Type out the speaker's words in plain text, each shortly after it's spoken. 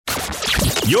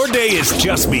Your day is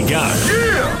just begun.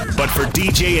 Yeah! But for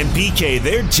DJ and PK,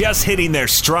 they're just hitting their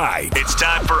stride. It's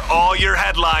time for all your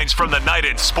headlines from the night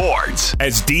in sports.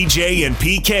 As DJ and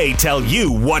PK tell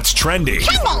you what's trending.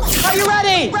 Are you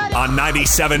ready? On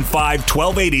 97.5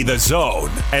 1280 The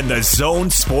Zone and The Zone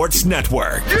Sports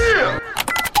Network. Yeah!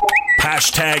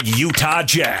 Hashtag Utah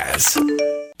Jazz.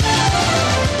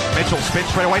 Mitchell spins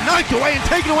straight away, knocked away and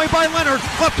taken away by Leonard.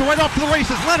 Left to right, off to the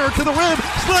races. Leonard to the rim,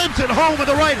 slams it home with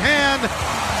the right hand.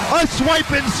 A swipe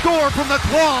and score from the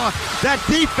claw. That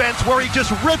defense where he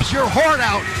just rips your heart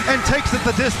out and takes it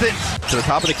the distance. To the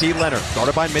top of the key, Leonard.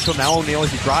 Started by Mitchell, now O'Neal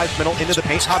as he drives middle into the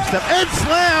paint. Top step and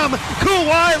slam.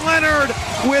 Kawhi Leonard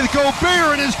with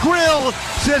Gobert in his grill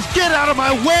says, get out of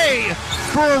my way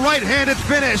for a right-handed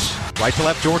finish. Right to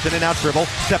left, George in and out dribble.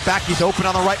 Step back, he's open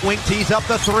on the right wing, tees up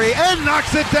the three, and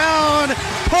knocks it down.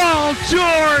 Paul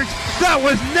George, that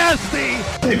was nasty.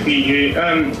 Hey, PG,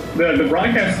 the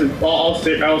broadcast is all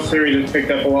series has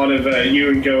picked up a lot of you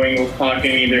and Joe Ingles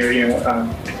talking either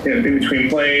in between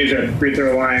plays or at the free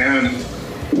throw line.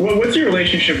 What's your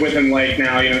relationship with him like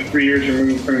now? 3 years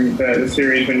removed from the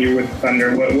series when you were with the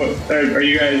Thunder. What are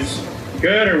you guys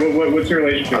good or what's your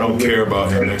relationship? I don't care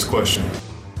about him. Next question.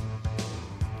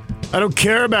 I don't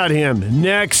care about him.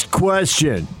 Next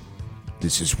question.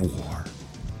 This is war.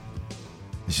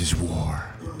 This is war.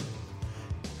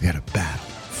 We got to battle,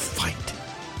 fight.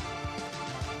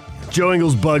 Joe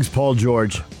Ingles bugs Paul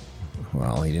George.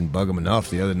 Well, he didn't bug him enough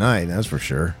the other night, that's for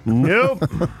sure. Nope.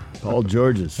 Paul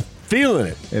George is feeling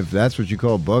it. If that's what you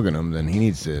call bugging him, then he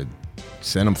needs to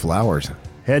send him flowers.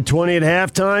 Had 20 at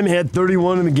halftime, had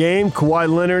 31 in the game. Kawhi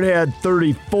Leonard had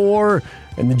 34.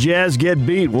 And the Jazz get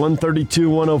beat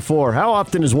 132-104. How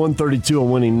often is 132 a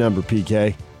winning number,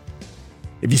 PK?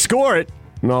 If you score it,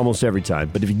 almost every time.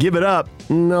 But if you give it up,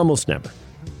 almost never.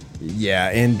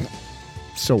 Yeah, and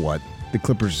so what? The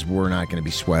Clippers were not going to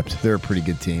be swept. They're a pretty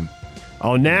good team.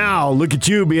 Oh, now look at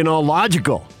you being all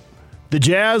logical. The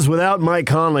Jazz without Mike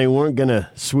Conley weren't going to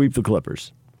sweep the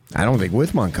Clippers. I don't think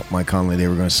with Mike Conley they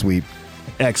were going to sweep.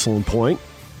 Excellent point.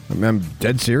 I'm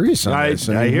dead serious on this.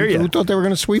 I hear you. Who thought they were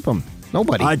going to sweep them?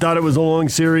 Nobody. I thought it was a long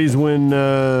series when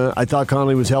I thought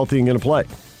Conley was healthy and going to play.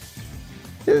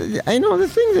 I know the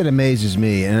thing that amazes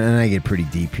me, and I get pretty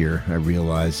deep here, I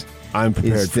realize. I'm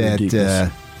prepared for the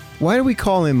deepness. Why do we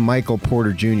call him Michael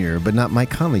Porter Jr., but not Mike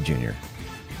Conley Jr.?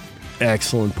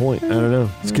 Excellent point. I don't know.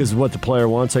 It's because of what the player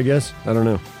wants, I guess. I don't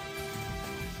know.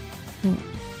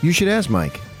 You should ask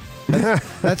Mike.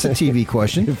 That's a TV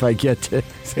question. If I get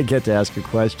to ask a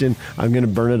question, I'm going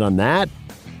to burn it on that.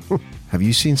 Have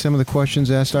you seen some of the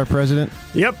questions asked our president?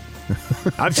 Yep.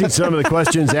 I've seen some of the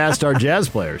questions asked our Jazz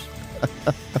players.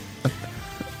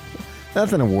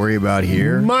 Nothing to worry about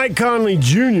here. Mike Conley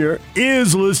Jr.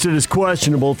 is listed as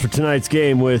questionable for tonight's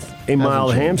game with a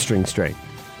mild hamstring strain.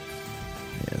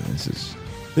 Yeah,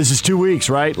 this is 2 weeks,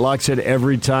 right? Locke said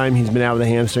every time he's been out with a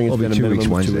hamstring, it's been a minimum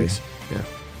of 2 weeks. Yeah.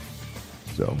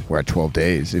 So we're at 12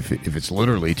 days. If it's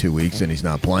literally 2 weeks, then he's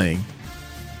not playing.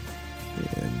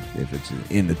 And if it's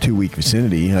in the 2 week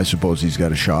vicinity, I suppose he's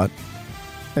got a shot.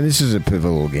 And this is a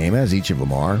pivotal game, as each of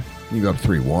them are. You go up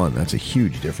 3-1. That's a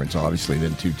huge difference, obviously,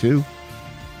 than 2-2.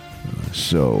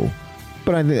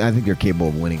 But I think they're capable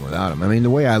of winning without him. I mean, the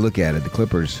way I look at it, the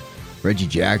Clippers, Reggie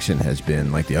Jackson has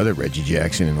been like the other Reggie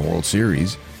Jackson in the World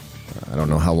Series. I don't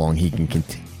know how long he can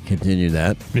continue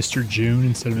that. Mr. June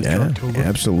instead of Mr. October.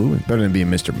 Absolutely. Better than being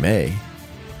Mr. May.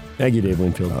 Thank you, Dave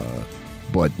Winfield.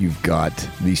 But you've got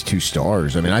these two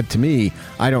stars. I mean, to me,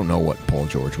 I don't know what Paul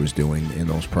George was doing in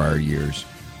those prior years.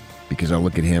 Because I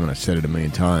look at him, and I've said it a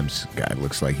million times, guy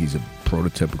looks like he's a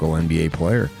prototypical NBA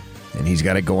player. And he's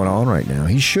got it going on right now.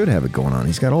 He should have it going on.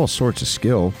 He's got all sorts of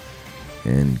skill.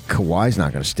 And Kawhi's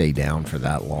not going to stay down for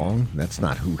that long. That's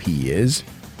not who he is.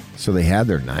 So they had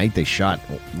their night. They shot,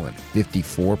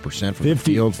 54% from the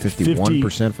field,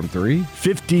 51% from three?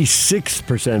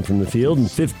 56% from the field,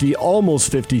 and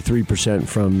almost 53%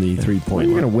 from the three-point line.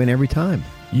 You're going to win every time.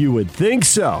 You would think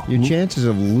so. Your chances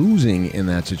of losing in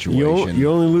that situation. You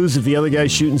only lose if the other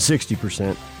guy's shooting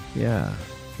 60%. Yeah.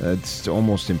 It's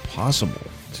almost impossible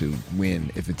to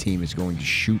win if a team is going to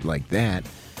shoot like that.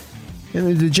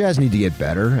 And the Jazz need to get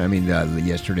better. I mean,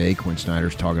 yesterday, Quinn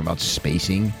Snyder's talking about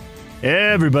spacing.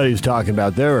 Everybody was talking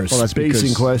about there are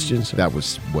spacing questions. That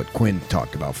was what Quinn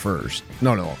talked about first.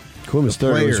 No. Quinn was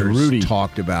third. It was Rudy.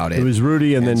 Talked about it. It was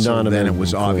Rudy and then Donovan. Then it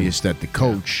was obvious that the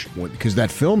coach, because that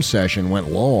film session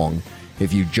went long,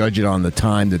 if you judge it on the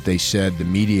time that they said the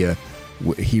media,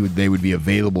 they would be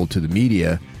available to the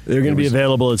media. They're going to be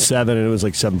available at 7, and it was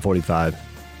like 7:45.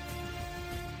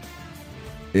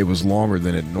 it was longer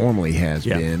than it normally has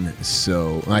Yeah. been.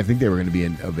 So I think they were going to be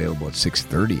available at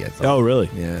 6:30. I thought. Oh, really?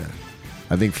 Yeah.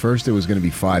 I think first it was going to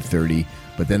be 5:30,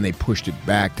 but then they pushed it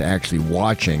back to actually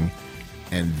watching,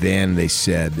 and then they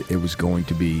said it was going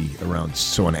to be around,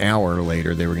 so an hour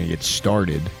later they were going to get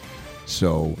started.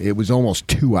 So it was almost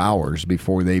 2 hours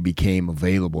before they became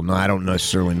available. Now, I don't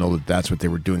necessarily know that that's what they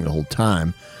were doing the whole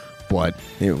time, but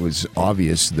it was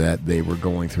obvious that they were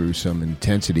going through some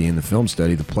intensity in the film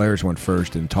study. The players went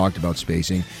first and talked about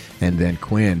spacing, and then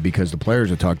Quinn, because the players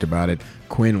had talked about it,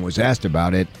 Quinn was asked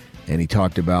about it, and he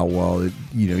talked about, well,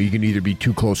 you can either be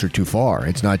too close or too far.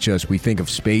 It's not just we think of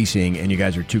spacing and you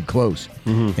guys are too close.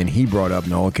 Mm-hmm. And he brought up,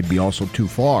 no, it could be also too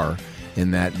far,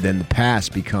 in that then the pass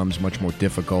becomes much more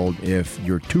difficult if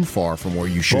you're too far from where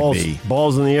you should be.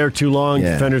 Balls in the air too long,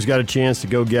 Yeah. defender's got a chance to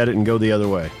go get it and go the other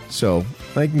way. So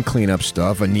they can clean up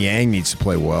stuff. And Niang needs to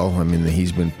play well. I mean,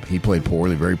 he played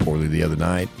poorly, very poorly the other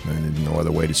night. There's no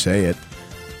other way to say it.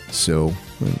 So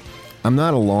I'm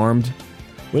not alarmed.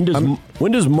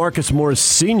 When does Marcus Morris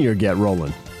Sr. get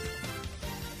rolling?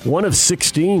 1 of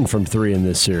 16 from 3 in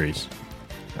this series.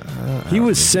 He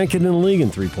was second in the league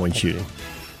in three-point shooting.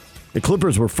 The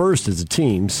Clippers were first as a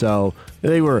team, so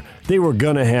they were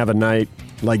going to have a night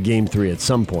like Game 3 at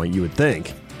some point, you would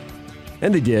think.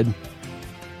 And they did.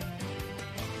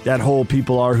 That whole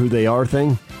people are who they are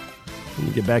thing, and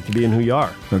you get back to being who you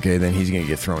are. Okay, then he's going to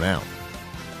get thrown out.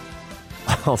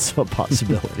 Also a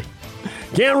possibility.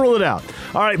 Can't rule it out.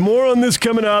 All right, more on this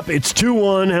coming up. It's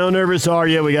 2-1. How nervous are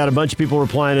you? We got a bunch of people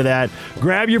replying to that.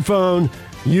 Grab your phone.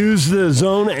 Use the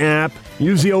Zone app.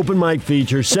 Use the open mic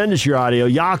feature. Send us your audio.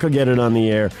 Yak will get it on the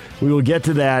air. We will get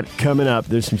to that coming up.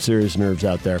 There's some serious nerves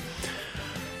out there.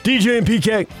 DJ and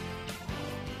PK.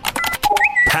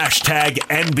 Hashtag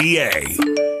NBA.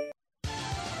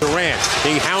 Durant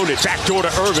being hounded, backdoor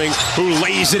to Irving, who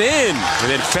lays it in, and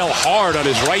then fell hard on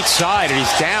his right side, and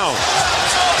he's down,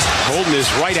 holding his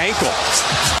right ankle.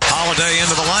 Holiday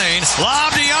into the lane,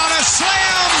 lob to Giannis,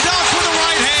 slam dunk with the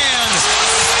right hand.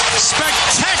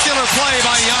 Spectacular play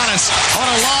by Giannis on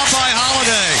a lob by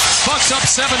Holiday. Bucks up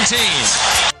 17.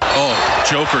 Oh,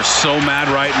 Joker's so mad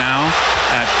right now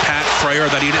at Pat Frayer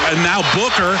that and now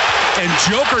Booker and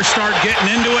Joker start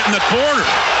getting into it in the corner.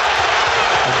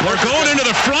 We're going into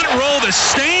the front row of the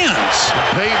stands.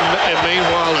 Peyton, and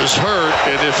meanwhile, is hurt,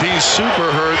 and if he's super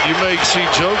hurt, you may see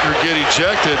Joker get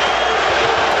ejected,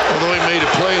 although he made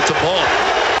a play at the ball.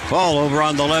 Ball over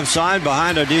on the left side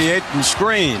behind a D8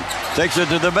 screen. Takes it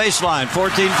to the baseline.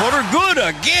 14-footer. Good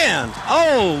again.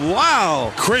 Oh,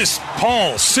 wow. Chris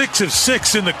Paul, 6 of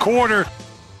 6 in the quarter.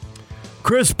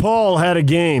 Chris Paul had a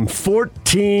game.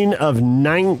 14 of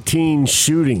 19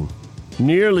 shooting.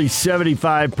 Nearly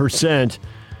 75%.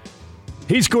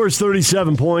 He scores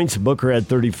 37 points. Booker had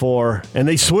 34. And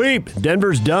they sweep.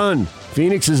 Denver's done.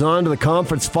 Phoenix is on to the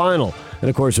conference final. And,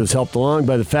 of course, it was helped along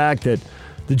by the fact that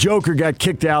the Joker got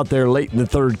kicked out there late in the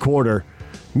third quarter.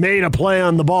 Made a play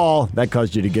on the ball. That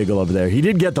caused you to giggle over there. He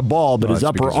did get the ball, but his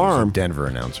upper arm. He was a Denver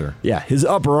announcer. Yeah, his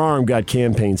upper arm got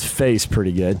Cam Payne's face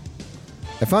pretty good.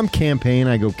 If I'm Cam Payne,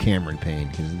 I go Cameron Payne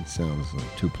because it sounds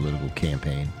like too political.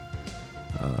 Campaign.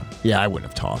 Yeah, I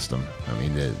wouldn't have tossed him. I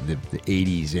mean, the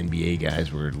 80s NBA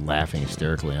guys were laughing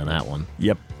hysterically on that one.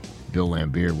 Yep. Bill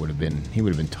Laimbeer would have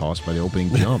been tossed by the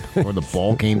opening jump, or the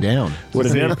ball came down.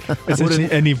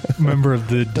 Any member of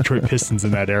the Detroit Pistons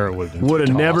in that era would have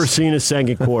never seen a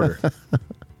second quarter.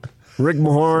 Rick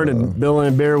Mahorn and Bill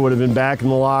Laimbeer would have been back in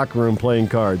the locker room playing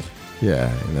cards. Yeah,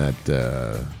 and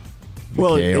that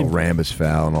Mikhail Rambis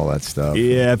foul and all that stuff.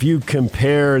 Yeah, if you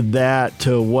compare that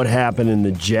to what happened in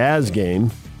the Jazz game,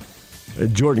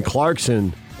 Jordan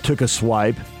Clarkson took a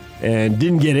swipe and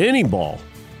didn't get any ball.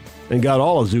 And got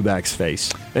all of Zubac's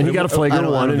face. And he got a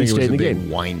flagrant one, and he stayed in the game.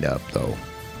 Wind up, though.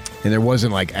 And there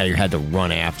wasn't like I had to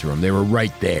run after him. They were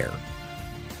right there.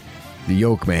 The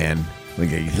Yoke man,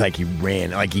 like he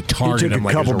ran, like he targeted him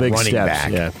like he was a running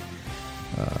back. Yeah.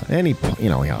 And he,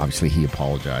 obviously he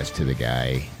apologized to the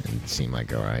guy. And it seemed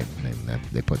like, all right,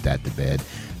 they put that to bed.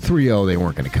 3-0, they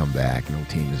weren't going to come back. No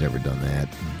team has ever done that.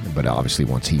 But obviously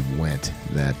once he went,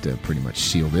 that pretty much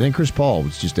sealed it. And Chris Paul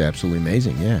was just absolutely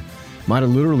amazing, yeah. Might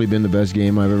have literally been the best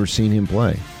game I've ever seen him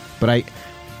play. But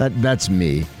that's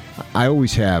me. I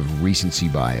always have recency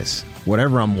bias.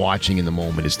 Whatever I'm watching in the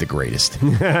moment is the greatest.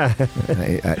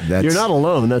 You're not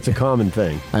alone. That's a common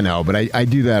thing. I know, but I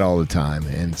do that all the time.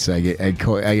 And so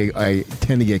I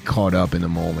tend to get caught up in the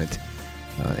moment.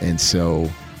 And so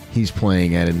he's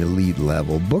playing at an elite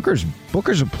level. Booker's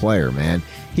a player, man.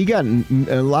 He got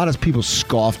a lot of people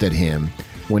scoffed at him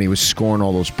when he was scoring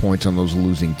all those points on those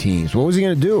losing teams. What was he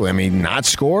going to do? I mean, not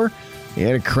score? He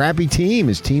had a crappy team.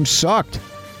 His team sucked.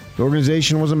 The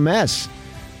organization was a mess,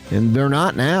 and they're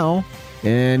not now,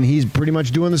 and he's pretty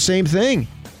much doing the same thing.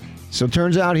 So it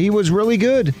turns out he was really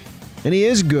good, and he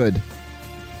is good.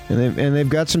 And they've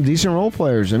got some decent role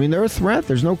players. I mean, they're a threat.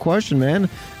 There's no question, man.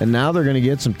 And now they're going to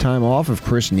get some time off if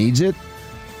Chris needs it.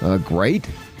 Great.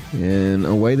 And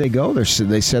away they go.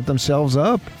 They set themselves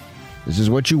up. This is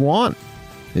what you want.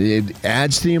 It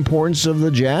adds to the importance of the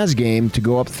Jazz game to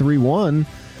go up 3-1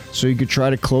 so you could try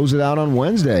to close it out on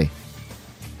Wednesday.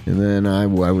 And then I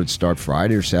would start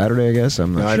Friday or Saturday, I guess.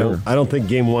 I'm not sure. I don't think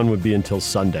Game 1 would be until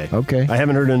Sunday. Okay. I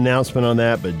haven't heard an announcement on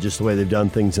that, but just the way they've done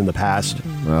things in the past.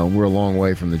 Well, we're a long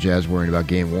way from the Jazz worrying about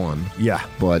Game 1. Yeah.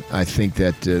 But I think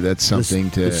that that's something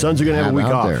the Suns are going to have a week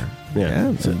off. There.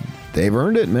 Yeah. They've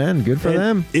earned it, man. Good for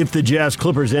them. If the Jazz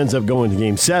Clippers ends up going to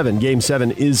Game 7, Game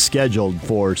 7 is scheduled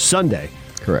for Sunday.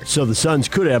 Correct. So the Suns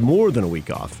could have more than a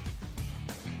week off.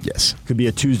 Yes. Could be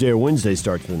a Tuesday or Wednesday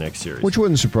start to the next series. Which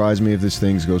wouldn't surprise me if this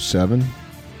thing goes 7.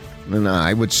 And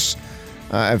I would,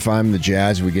 if I'm the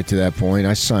Jazz, we get to that point,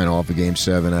 I sign off a Game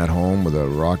 7 at home with a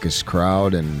raucous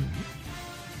crowd and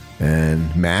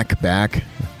Mac back.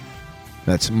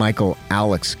 That's Michael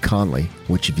Alex Conley,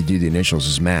 which if you do the initials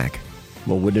is Mac.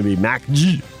 Well, wouldn't it be Mac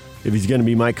G if he's going to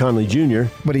be Mike Conley Jr.?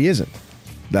 But he isn't.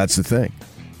 That's the thing.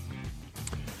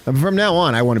 And from now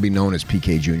on, I want to be known as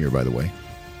PK Jr., by the way.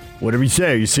 Whatever you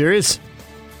say. Are you serious?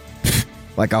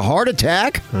 Like a heart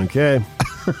attack? Okay.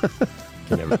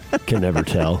 Can never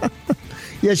tell.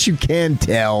 Yes, you can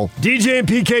tell. DJ and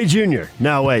PK Jr.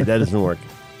 No, wait, that doesn't work.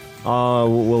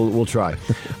 We'll try.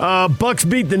 Bucks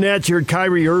beat the Nets. You heard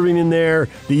Kyrie Irving in there.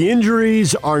 The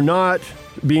injuries are not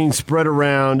being spread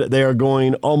around. They are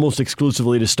going almost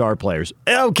exclusively to star players.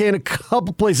 Okay, in a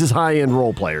couple places, high-end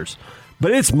role players.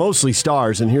 But it's mostly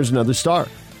stars, and here's another star.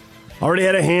 Already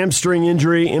had a hamstring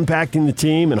injury impacting the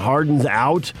team, and Harden's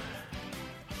out.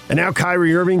 And now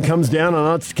Kyrie Irving comes down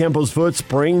on Antetokounmpo's foot,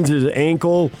 sprains his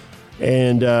ankle,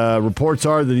 and reports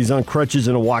are that he's on crutches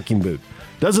and a walking boot.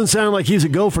 Doesn't sound like he's a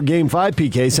go for Game 5,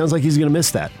 PK. Sounds like he's going to miss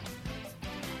that.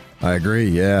 I agree,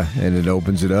 yeah. And it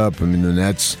opens it up. I mean, the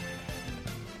Nets,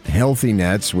 healthy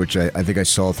Nets, which I think I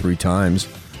saw 3 times.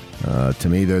 To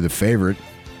me, they're the favorite,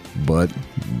 but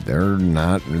they're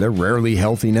not. They're rarely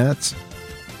healthy Nets.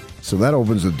 So that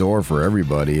opens the door for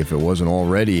everybody. If it wasn't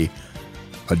already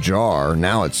ajar,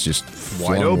 now it's just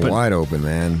wide open,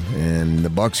 man. And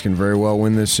the Bucks can very well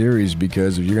win this series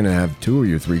because if you're going to have 2 of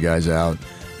your 3 guys out,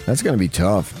 that's going to be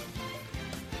tough.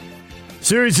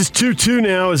 Series is 2-2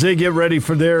 now as they get ready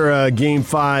for their Game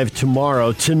 5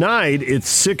 tomorrow. Tonight, it's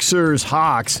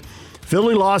Sixers-Hawks.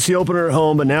 Philly lost the opener at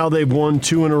home, but now they've won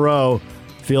 2 in a row.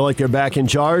 Feel like they're back in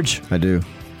charge? I do.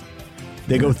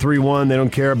 They go 3-1. They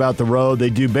don't care about the road. They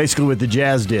do basically what the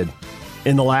Jazz did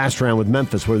in the last round with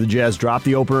Memphis, where the Jazz dropped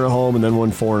the opener at home and then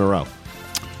won 4 in a row.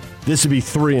 This would be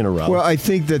 3 in a row. Well, I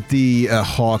think that the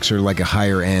Hawks are like a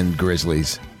higher-end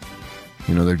Grizzlies.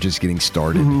 You know, they're just getting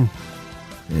started.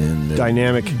 Mm-hmm. And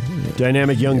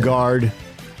dynamic young guard,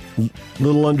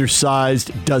 little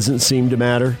undersized, doesn't seem to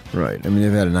matter. Right. I mean,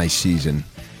 they've had a nice season.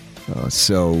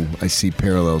 So I see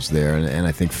parallels there, and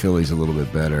I think Philly's a little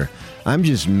bit better. I'm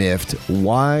just miffed.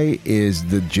 Why is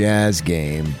the Jazz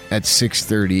game at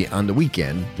 6:30 on the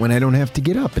weekend when I don't have to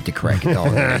get up at the crack of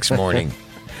dawn the next morning?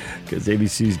 Because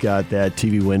ABC's got that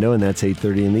TV window, and that's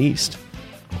 8:30 in the East.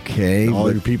 Okay.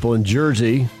 All your people in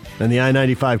Jersey and the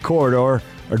I-95 corridor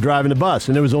are driving the bus,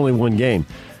 and there was only one game.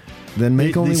 Then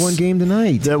make only one game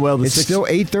tonight. It's still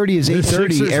 8:30 is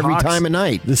 8:30 every time of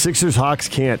night. The Sixers-Hawks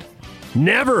can't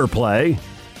never play.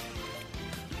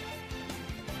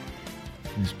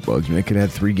 This bugs me. They could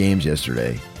have 3 games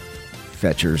yesterday.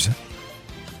 Fetchers.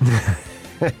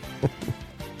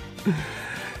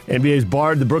 NBA's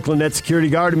barred the Brooklyn Nets security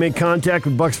guard who made contact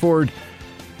with Bucks forward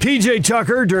P.J.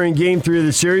 Tucker during Game 3 of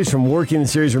the series from working the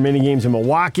series' remaining games in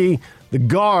Milwaukee. The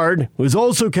guard, who is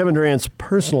also Kevin Durant's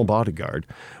personal bodyguard,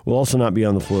 will also not be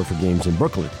on the floor for games in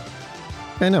Brooklyn.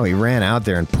 I know, he ran out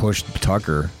there and pushed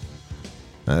Tucker.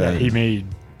 Yeah, he made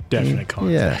definite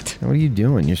contact. Yeah. What are you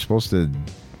doing? You're supposed to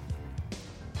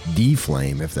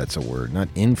deflame, if that's a word, not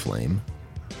inflame.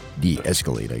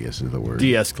 De-escalate, I guess, is the word.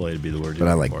 De-escalate would be the word. But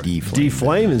I like deflame.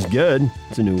 Deflame is good.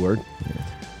 It's a new word. Yeah.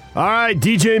 All right,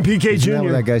 DJ and PK Jr. Isn't that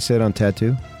what that guy said on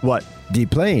tattoo? What?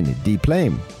 Deplane.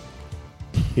 Deplame.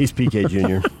 He's PK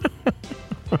Jr.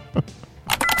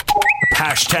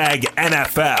 Hashtag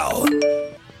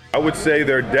NFL. I would say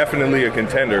they're definitely a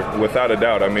contender, without a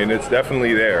doubt. I mean, it's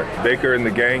definitely there. Baker and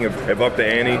the gang have upped the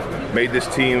ante, made this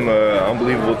team an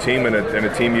unbelievable team and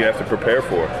a team you have to prepare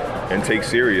for. and take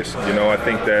serious. You know, I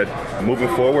think that moving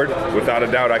forward, without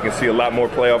a doubt, I can see a lot more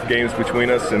playoff games between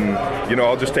us, and you know,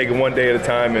 I'll just take it one day at a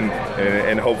time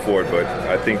and hope for it. But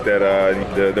I think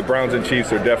that the Browns and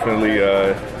Chiefs are definitely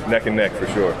neck and neck for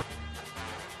sure.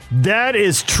 That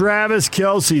is Travis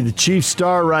Kelce, the Chiefs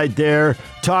star right there,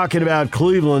 talking about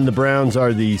Cleveland. The Browns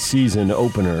are the season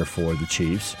opener for the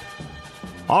Chiefs.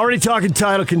 Already talking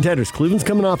title contenders. Cleveland's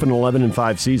coming off an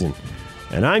 11-5 season.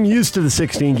 And I'm used to the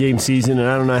 16-game season, and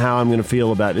I don't know how I'm going to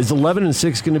feel about it. Is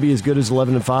 11-6 going to be as good as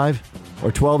 11-5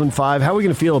 or 12-5? How are we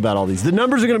going to feel about all these? The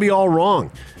numbers are going to be all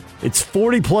wrong. It's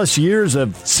 40-plus years of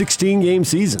 16-game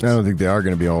seasons. I don't think they are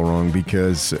going to be all wrong,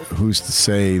 because who's to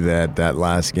say that that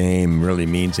last game really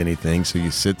means anything? So you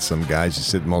sit some guys, you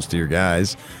sit most of your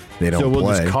guys, they don't play. So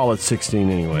we'll just call it 16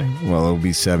 anyway. Well, it'll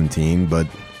be 17, but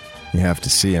you have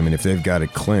to see. I mean, if they've got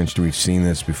it clinched, we've seen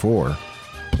this before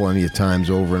plenty of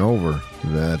times over and over,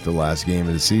 that the last game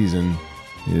of the season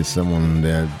is someone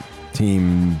that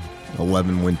team,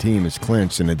 11-win team is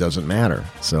clinched, and it doesn't matter.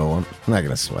 So I'm not going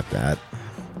to sweat that.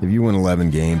 If you win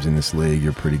 11 games in this league,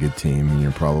 you're a pretty good team, and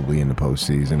you're probably in the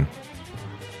postseason.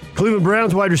 Cleveland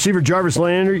Browns wide receiver Jarvis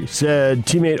Landry said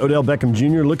teammate Odell Beckham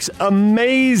Jr. looks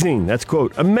amazing. That's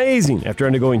quote, amazing, after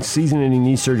undergoing season-ending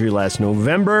knee surgery last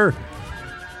November.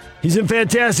 He's in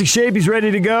fantastic shape. He's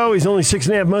ready to go. He's only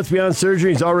 6.5 months beyond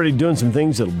surgery. He's already doing some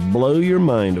things that'll blow your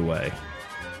mind away.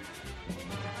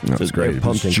 That's great.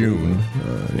 It's June.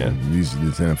 This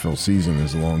NFL season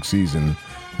is a long season.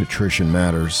 Nutrition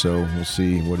matters, so we'll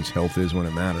see what his health is when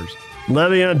it matters.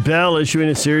 Le'Veon Bell issuing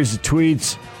a series of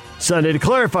tweets Sunday to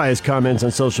clarify his comments on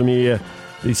social media.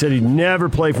 He said he'd never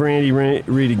play for Andy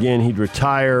Reid again. He'd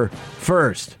retire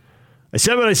first. I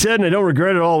said what I said, and I don't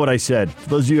regret at all what I said. For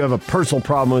those of you who have a personal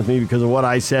problem with me because of what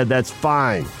I said, that's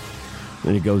fine.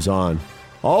 Then he goes on.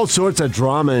 All sorts of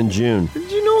drama in June.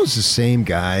 Did you know it's the same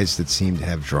guys that seem to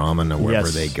have drama wherever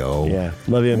they go? Yeah,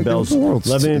 Le'Veon Bell's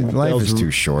life is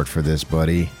too short for this,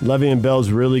 buddy. Le'Veon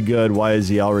Bell's really good. Why has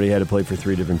he already had to play for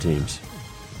 3 different teams?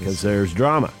 Because there's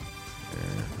drama.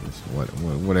 Yeah,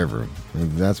 whatever.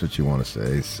 If that's what you want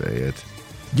to say it.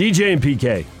 DJ and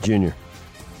PK Jr.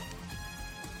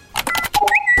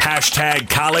 Hashtag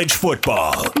college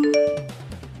football.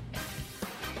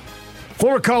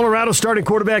 Former Colorado starting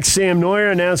quarterback Sam Neuer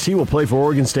announced he will play for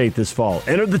Oregon State this fall.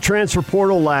 Entered the transfer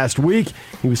portal last week.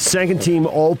 He was second-team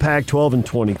All-Pac-12 in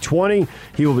 2020.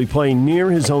 He will be playing near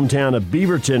his hometown of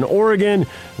Beaverton, Oregon,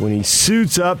 when he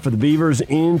suits up for the Beavers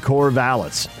in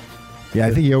Corvallis. Yeah,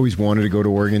 I think he always wanted to go to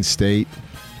Oregon State.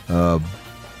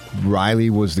 Riley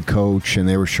was the coach, and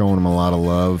they were showing him a lot of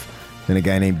love. Then a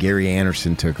guy named Gary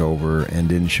Anderson took over and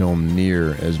didn't show him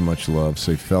near as much love,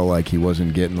 so he felt like he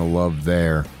wasn't getting the love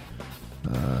there.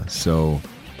 So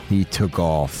he took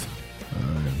off.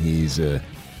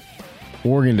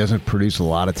 Oregon doesn't produce a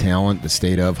lot of talent, the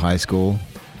state of high school.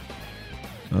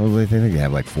 Oh, I think they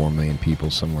have like 4 million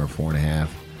people, somewhere 4.5.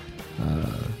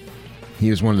 He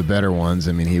was one of the better ones.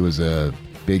 I mean, he was a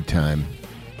big-time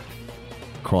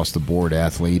across-the-board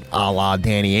athlete, a la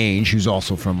Danny Ainge, who's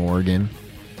also from Oregon.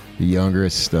 The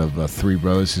youngest of 3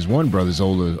 brothers. His one brother's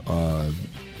older.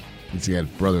 He's got a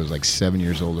brother who's like 7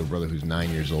 years older, a brother who's 9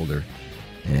 years older.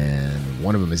 And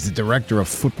one of them is the director of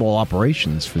football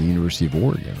operations for the University of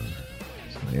Oregon.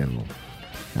 So they have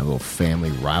a little family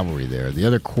rivalry there. The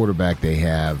other quarterback they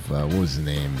have, what was his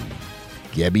name?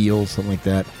 Gebbia, something like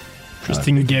that.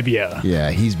 Tristan Gebbia.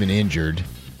 Yeah, he's been injured.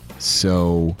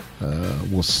 So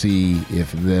we'll see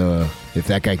if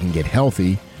that guy can get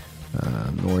healthy.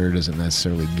 Neuer doesn't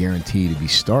necessarily guarantee to be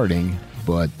starting,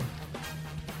 but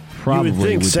probably you would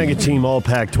think second-team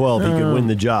All-Pac-12 he could win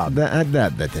the job. That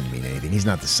didn't mean anything. He's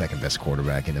not the second-best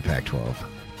quarterback in the Pac-12.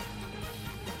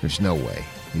 There's no way.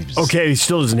 Okay, he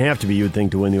still doesn't have to be, you would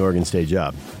think, to win the Oregon State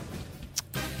job.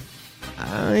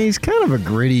 He's kind of a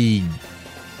gritty,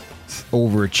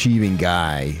 overachieving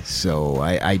guy, so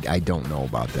I don't know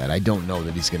about that. I don't know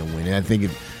that he's going to win. And I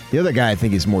think the other guy I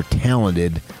think is more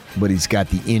talented, but he's got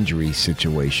the injury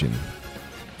situation.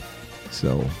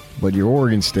 So, but you're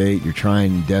Oregon State. You're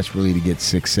trying desperately to get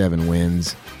 6-7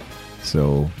 wins.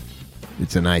 So,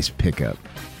 it's a nice pickup.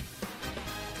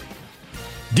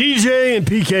 DJ and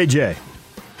PKJ.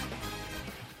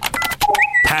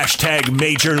 Hashtag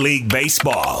Major League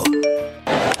Baseball.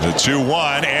 The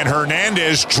 2-1, and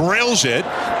Hernandez drills it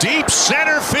deep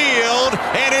center field,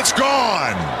 and it's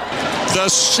gone. The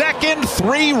second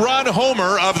 3-run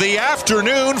homer of the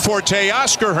afternoon for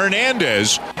Teoscar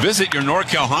Hernandez. Visit your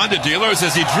NorCal Honda dealers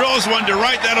as he drills one to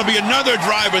right. That'll be another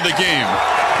drive of the game.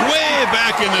 Way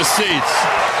back in the seats.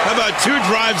 How about 2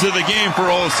 drives of the game for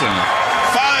Olsen?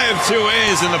 5 2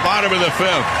 A's in the bottom of the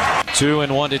 5th.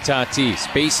 2-1 to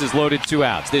Tatis. Bases loaded, 2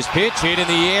 outs. This pitch hit in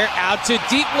the air, out to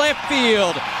deep left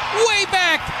field. Way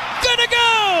back, gonna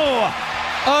go!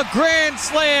 A grand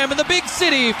slam in the big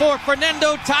city for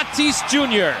Fernando Tatis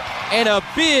Jr. And a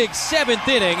big 7th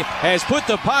inning has put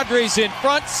the Padres in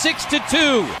front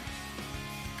 6-2.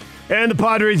 And the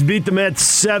Padres beat the Mets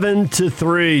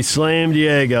 7-3. Slam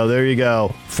Diego. There you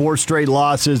go. 4 straight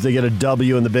losses. They get a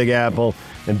W in the Big Apple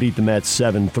and beat the Mets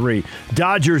 7-3.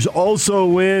 Dodgers also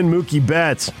win. Mookie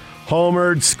Betts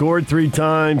homered, scored 3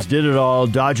 times, did it all.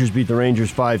 Dodgers beat the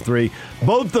Rangers 5-3.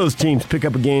 Both those teams pick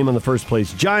up a game on the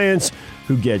first-place Giants,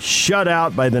 who get shut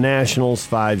out by the Nationals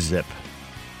 5-0.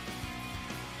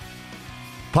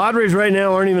 Padres right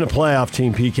now aren't even a playoff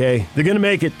team, PK. They're going to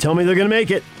make it. Tell me they're going to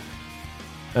make it.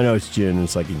 I know it's June.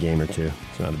 It's like a game or 2.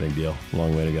 It's not a big deal.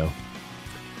 Long way to go.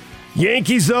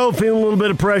 Yankees, though, feeling a little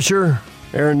bit of pressure.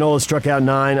 Aaron Nola struck out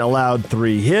 9, allowed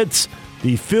 3 hits.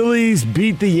 The Phillies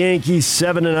beat the Yankees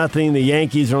 7-0. The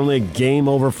Yankees are only a game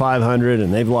over 500,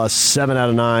 and they've lost 7 out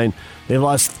of 9. They've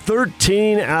lost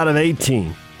 13 out of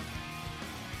 18.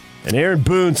 And Aaron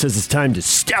Boone says it's time to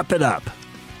step it up.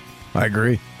 I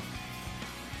agree.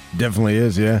 Definitely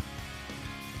is, yeah.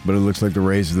 But it looks like the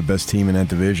Rays are the best team in that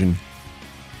division.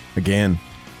 Again,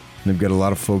 they've got a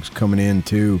lot of folks coming in,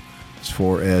 too, as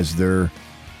far as their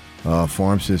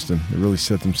farm system. They really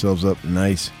set themselves up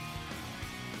nice.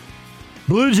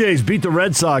 Blue Jays beat the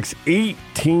Red Sox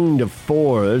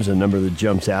 18-4. There's a number that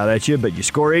jumps out at you, but you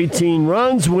score 18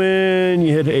 runs when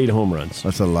you hit 8 home runs.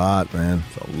 That's a lot, man.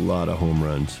 That's a lot of home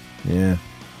runs. Yeah.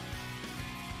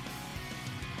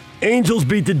 Angels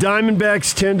beat the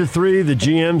Diamondbacks 10-3. The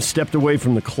GM stepped away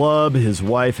from the club. His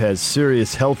wife has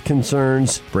serious health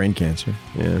concerns. Brain cancer.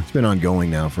 Yeah. It's been ongoing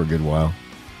now for a good while.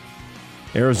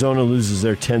 Arizona loses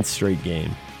their 10th straight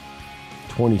game.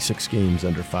 26 games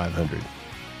under 500.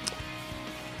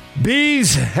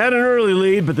 Bees had an early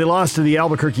lead, but they lost to the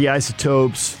Albuquerque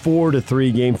Isotopes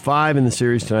 4-3. Game 5 in the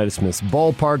series tonight at Smith's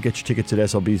Ballpark. Get your tickets at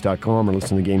slbs.com or listen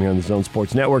to the game here on the Zone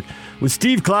Sports Network with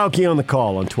Steve Klauke on the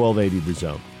call on 1280 The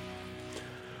Zone.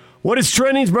 What is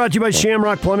Trending is brought to you by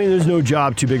Shamrock Plumbing. There's no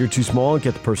job too big or too small.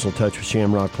 Get the personal touch with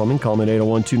Shamrock Plumbing. Call them at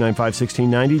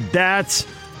 801-295-1690. That's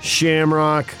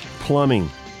Shamrock Plumbing.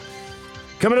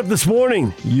 Coming up this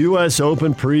morning, U.S.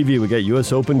 Open preview. We got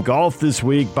U.S. Open golf this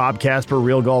week. Bob Casper,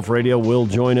 Real Golf Radio, will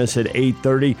join us at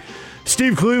 8:30.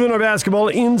 Steve Cleveland, our basketball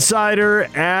insider,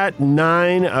 at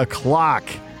 9 o'clock.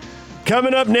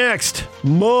 Coming up next,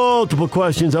 multiple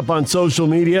questions up on social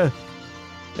media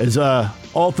as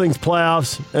all things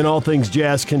playoffs and all things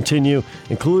Jazz continue,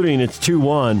 including it's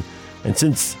 2-1. And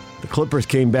since the Clippers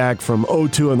came back from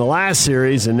 0-2 in the last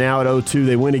series, and now at 0-2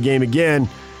 they win a game again,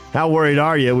 how worried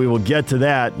are you? We will get to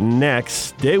that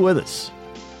next. Stay with us.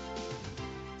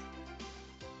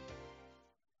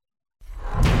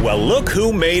 Well, look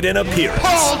who made an appearance.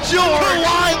 Paul George!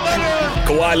 Kawhi Leonard!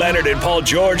 Kawhi Leonard and Paul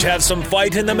George have some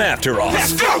fight in them after all.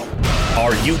 Let's go!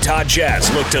 Our Utah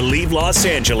Jazz look to leave Los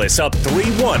Angeles up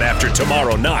 3-1 after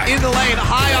tomorrow night. In the lane,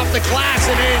 high off the glass,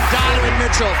 and in Donovan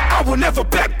Mitchell. I will never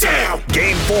back down.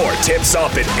 Game 4 tips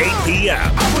off at 8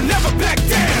 p.m. I will never back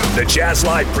down. The Jazz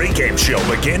Live pregame show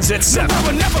begins at 7. I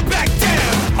will never back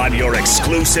down. On your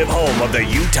exclusive home of the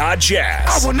Utah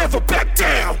Jazz. I will never back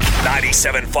down.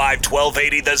 97.5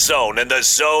 1280 The Zone and the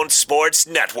Zone Sports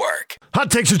Network.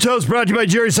 Hot Takes or Toast brought to you by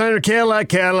Jerry Seiner Cadillac.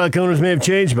 Cadillac owners may have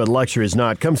changed, but luxury is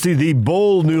not. Come see the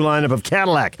bold new lineup of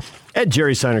Cadillac at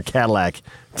Jerry Seiner Cadillac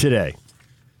today.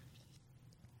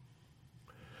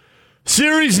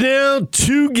 Series now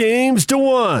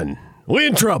 2-1. We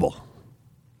in trouble.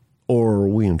 Or are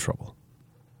we in trouble?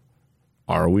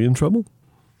 Are we in trouble?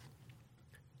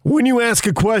 When you ask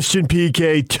a question,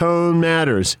 PK, tone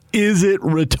matters. Is it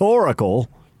rhetorical?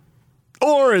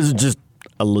 Or is it just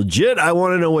a legit, I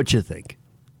want to know what you think?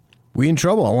 We in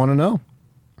trouble? I want to know.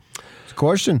 It's a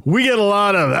question. We get a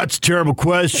lot of, that's a terrible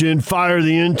question. Fire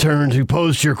the interns who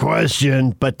post your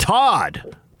question. But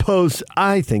Todd posts,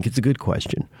 I think it's a good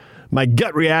question. My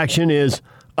gut reaction is,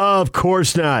 of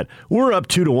course not. We're up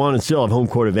 2-1 and still have home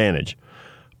court advantage.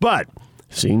 But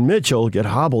seeing Mitchell get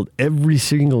hobbled every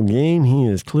single game, he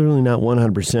is clearly not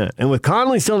 100%. And with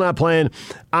Conley still not playing,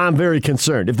 I'm very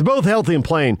concerned. If they're both healthy and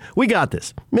playing, we got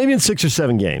this. Maybe in 6 or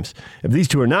 7 games. If these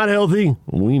two are not healthy,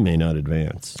 we may not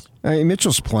advance.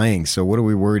 Mitchell's playing, so what are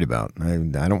we worried about?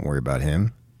 I don't worry about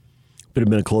him. If it had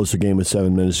been a closer game with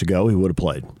 7 minutes to go, he would have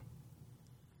played.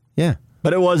 Yeah.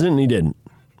 But it wasn't, and he didn't.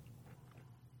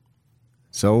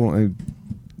 So,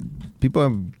 people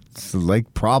have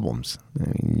like problems.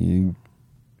 You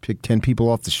pick 10 people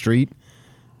off the street.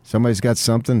 Somebody's got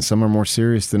something. Some are more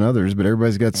serious than others, but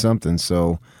everybody's got something.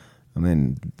 So, I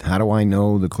mean, how do I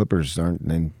know the Clippers aren't?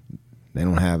 And They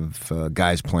don't have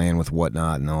guys playing with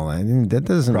whatnot and all that. I mean, that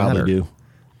doesn't Probably matter. do.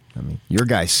 I mean, your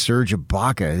guy Serge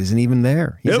Ibaka isn't even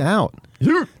there. He's out.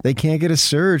 They can't get a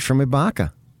Serge from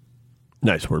Ibaka.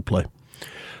 Nice wordplay.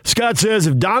 Scott says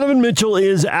if Donovan Mitchell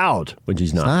is out, which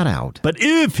he's not out, but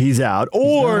if he's out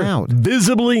or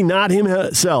visibly not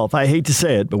himself, I hate to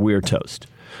say it, but we are toast.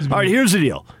 All right, here's the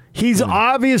deal. He's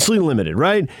obviously limited,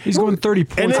 right? He's going 30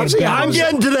 points. I'm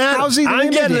getting to that. How's he I'm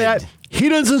getting to that. He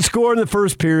doesn't score in the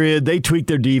first period. They tweak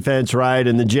their defense, right?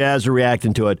 And the Jazz are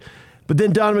reacting to it. But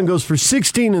then Donovan goes for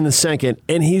 16 in the second,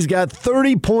 and he's got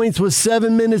 30 points with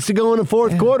 7 minutes to go in the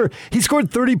fourth quarter. He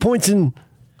scored 30 points in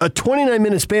a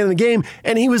 29-minute span of the game,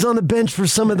 and he was on the bench for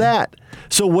some of that.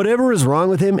 So whatever is wrong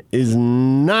with him is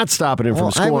not stopping him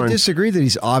from scoring. I would disagree that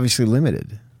he's obviously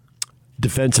limited.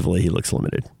 Defensively, he looks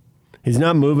limited. He's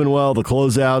not moving well. The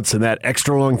closeouts and that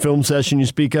extra long film session you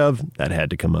speak of, that had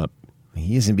to come up.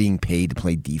 He isn't being paid to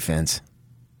play defense.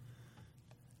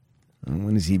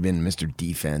 When has he been Mr.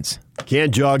 Defense?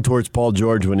 Can't jog towards Paul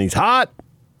George when he's hot.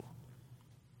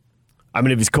 I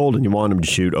mean, if he's cold and you want him to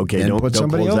shoot, okay, Then don't put don't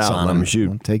somebody close else out on and let him. him shoot.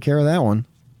 We'll take care of that one.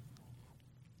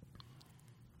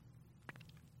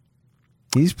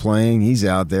 He's playing. He's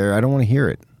out there. I don't want to hear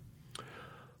it.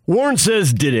 Warren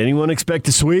says, did anyone expect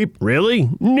a sweep? Really?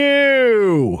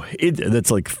 No.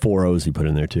 That's like 4 O's he put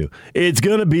in there, too. It's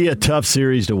going to be a tough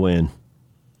series to win.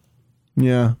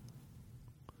 Yeah.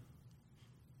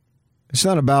 It's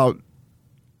not about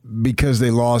because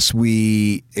they lost,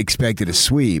 we expected a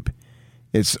sweep.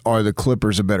 It's, are the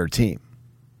Clippers a better team?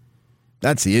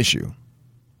 That's the issue.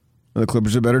 Are the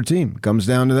Clippers a better team? It comes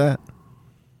down to that.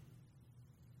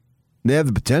 They have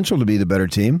the potential to be the better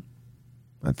team.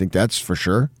 I think that's for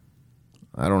sure.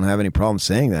 I don't have any problem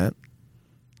saying that.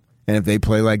 And if they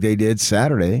play like they did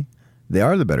Saturday, they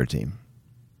are the better team.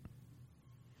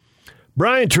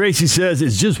 Brian Tracy says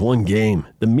it's just one game.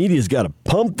 The media's got to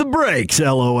pump the brakes,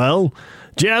 LOL.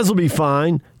 Jazz will be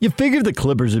fine. You figured the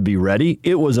Clippers would be ready.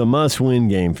 It was a must-win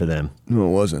game for them. No,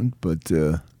 it wasn't, but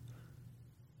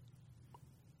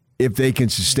if they can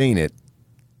sustain it,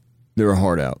 they're a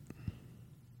hard out.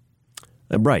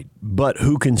 Right, but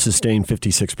who can sustain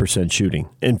 56% shooting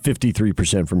and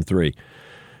 53% from three?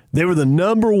 They were the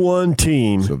number one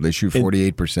team. So if they shoot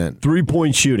 48%.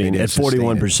 Three-point shooting at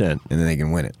 41%. And then they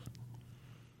can win it.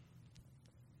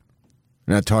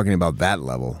 We're not talking about that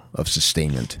level of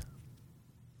sustainment.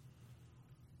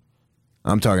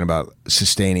 I'm talking about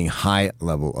sustaining high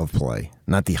level of play.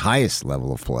 Not the highest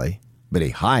level of play, but a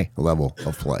high level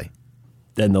of play.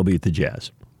 Then they'll beat the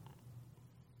Jazz.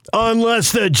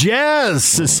 Unless the Jazz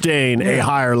sustain a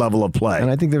higher level of play. And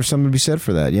I think there's something to be said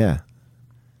for that, yeah.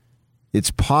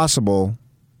 It's possible,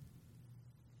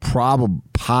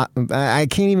 I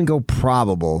can't even go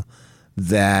probable,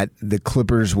 that the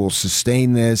Clippers will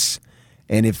sustain this,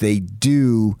 and if they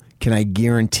do, can I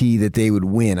guarantee that they would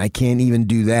win? I can't even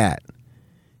do that,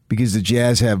 because the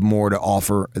Jazz have more to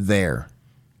offer there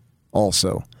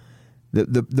also.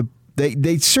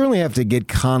 They certainly have to get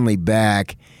Conley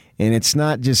back. And it's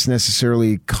not just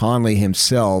necessarily Conley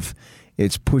himself.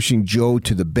 It's pushing Joe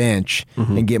to the bench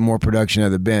and get more production out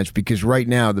of the bench. Because right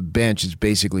now, the bench is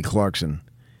basically Clarkson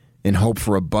and hope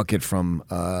for a bucket from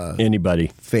anybody.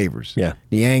 Favors. Yeah.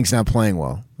 Niang's not playing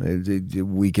well. We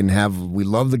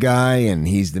love the guy, and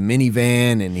he's the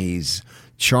minivan, and he's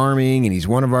charming, and he's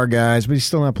one of our guys, but he's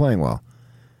still not playing well.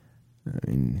 I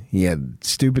mean, he had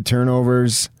stupid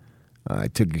turnovers. I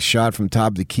took a shot from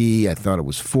top of the key. I thought it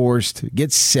was forced.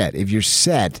 Get set. If you're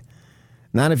set,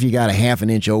 not if you got a half an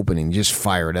inch opening, just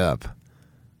fire it up.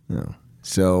 No.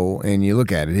 So, and you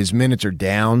look at it, his minutes are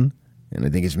down, and I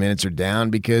think his minutes are down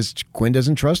because Quinn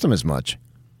doesn't trust him as much.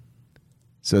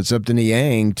 So it's up to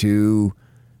Niang to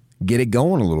get it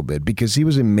going a little bit because he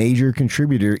was a major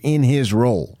contributor in his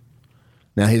role.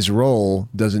 Now, his role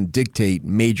doesn't dictate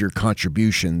major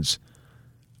contributions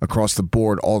across the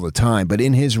board all the time. But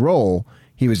in his role,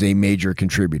 he was a major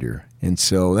contributor. And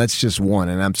so that's just one.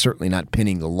 And I'm certainly not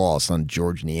pinning the loss on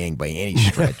George Niang by any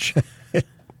stretch.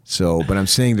 But I'm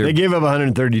saying they gave up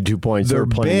 132 points. Their They were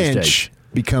playing bench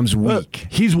becomes weak. Well,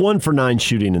 he's 1 for 9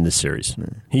 shooting in this series.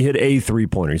 He hit a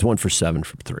three-pointer. He's 1 for 7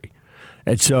 from 3.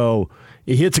 And so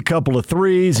he hits a couple of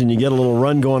threes, and you get a little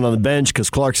run going on the bench because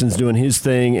Clarkson's doing his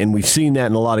thing. And we've seen that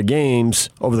in a lot of games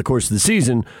over the course of the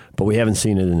season, but we haven't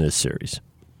seen it in this series.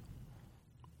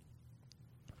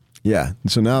 Yeah.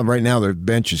 So right now, their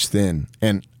bench is thin.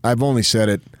 And I've only said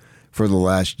it for the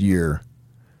last year.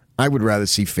 I would rather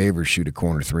see Favors shoot a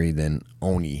corner three than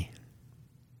Oni.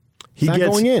 He not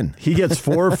going in. He gets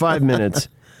 4 or 5 minutes.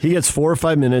 He gets 4 or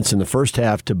 5 minutes in the first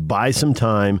half to buy some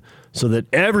time so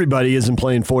that everybody isn't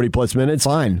playing 40-plus minutes.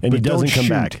 Fine. And he but doesn't don't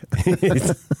come shoot.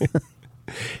 back.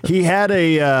 He had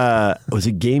was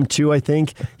it game 2, I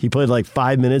think? He played like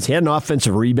 5 minutes. He had an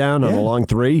offensive rebound on a long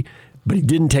three, but he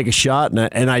didn't take a shot.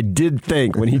 And I did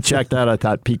think when he checked out, I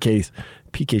thought PK's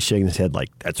shaking his head like,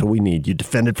 that's what we need. You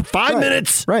defended for 5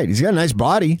 minutes. Right. He's got a nice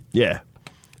body. Yeah.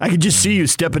 I could just see you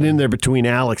stepping in there between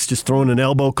Alex, just throwing an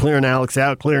elbow, clearing Alex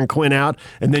out, clearing Quinn out,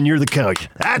 and then you're the coach.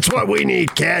 That's what we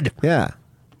need, kid. Yeah.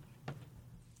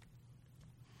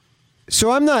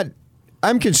 So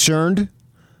I'm concerned,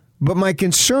 but my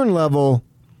concern level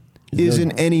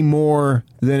isn't any more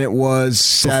than it was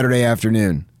Saturday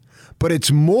afternoon. But it's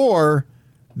more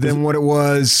than what it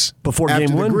was before after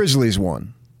game the one? Grizzlies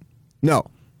won. No.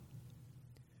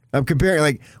 I'm comparing,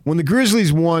 like, when the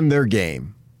Grizzlies won their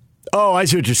game. Oh, I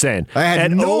see what you're saying. I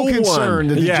had no concern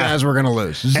that the Jazz were going to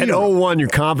lose. At 0-1, your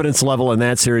confidence level in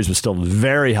that series was still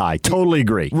very high. Totally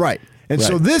agree. Right. And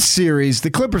so this series, the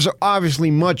Clippers are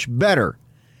obviously much better.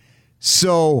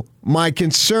 So my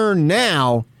concern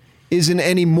now isn't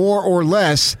any more or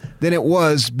less than it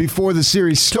was before the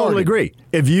series started. Totally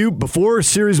agree. Before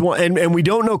series one, and we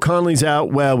don't know Conley's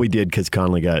out. Well, we did because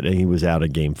he was out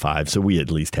at game 5, so we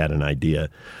at least had an idea.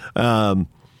 But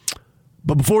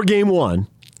before game 1,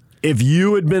 if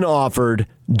you had been offered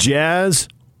Jazz,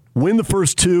 win the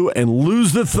first 2 and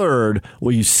lose the third,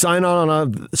 will you sign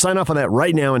off on that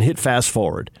right now and hit fast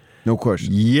forward? No question.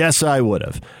 Yes, I would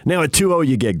have. Now at 2-0,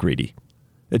 you get greedy.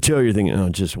 At 2-0, you're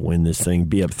thinking, just win this thing,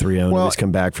 be up 3-0, and just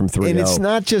come back from 3-0. And it's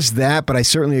not just that, but I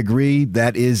certainly agree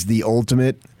that is the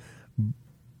ultimate.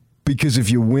 Because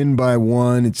if you win by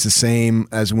 1, it's the same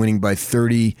as winning by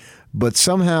 30. But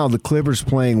somehow the Clippers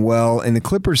playing well, and the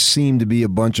Clippers seem to be a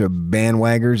bunch of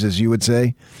bandwaggers, as you would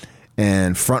say,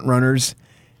 and front runners.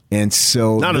 And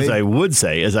so as I would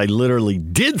say, as I literally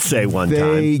did say one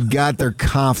time. They got their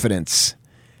confidence.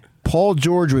 Paul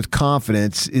George with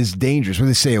confidence is dangerous. When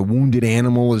they say a wounded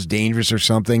animal is dangerous or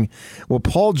something. Well,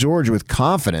 Paul George with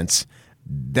confidence,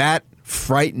 that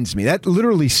frightens me. That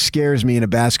literally scares me in a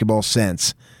basketball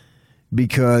sense.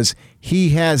 Because he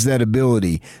has that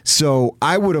ability. So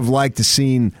I would have liked to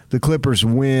seen the Clippers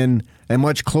win a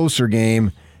much closer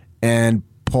game and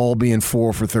Paul being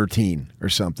 4 for 13 or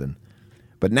something.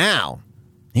 But now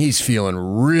he's feeling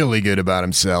really good about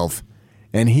himself,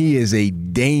 and he is a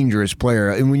dangerous player.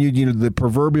 And when you know the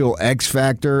proverbial X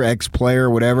factor, X player,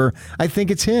 whatever, I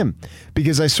think it's him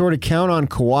because I sort of count on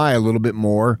Kawhi a little bit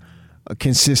more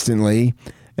consistently,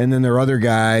 and then there are other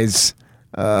guys.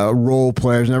 Role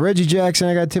players. Now, Reggie Jackson,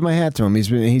 I got to tip my hat to him.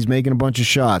 He's making a bunch of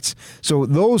shots. So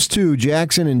those two,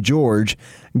 Jackson and George,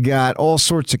 got all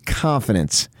sorts of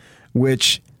confidence,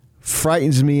 which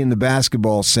frightens me in the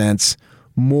basketball sense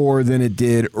more than it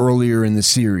did earlier in the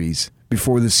series,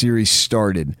 before the series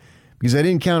started. Because I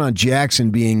didn't count on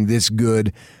Jackson being this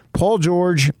good. Paul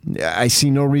George, I see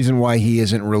no reason why he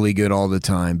isn't really good all the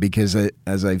time because,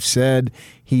 as I've said,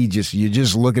 you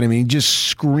just look at him and he just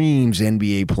screams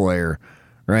NBA player.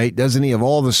 Right? Doesn't he, of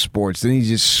all the sports? Doesn't he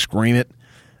just scream it?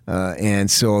 And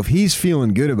so if he's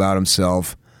feeling good about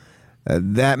himself,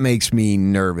 that makes me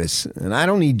nervous. And I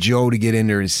don't need Joe to get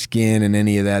into his skin and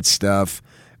any of that stuff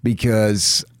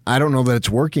because I don't know that it's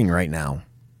working right now.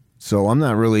 So I'm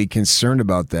not really concerned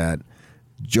about that.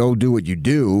 Joe, do what you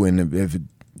do, and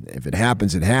if it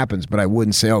happens, it happens. But I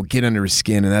wouldn't say, get under his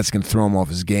skin, and that's going to throw him off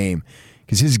his game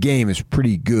because his game is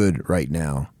pretty good right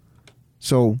now.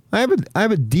 So I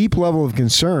have a deep level of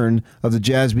concern of the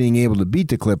Jazz being able to beat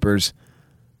the Clippers,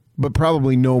 but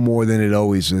probably no more than it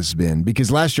always has been. Because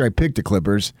last year I picked the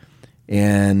Clippers,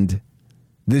 and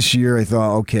this year I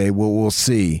thought, okay, well, we'll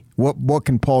see. What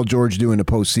can Paul George do in the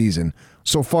postseason?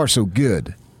 So far, so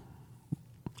good.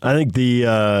 I think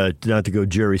not to go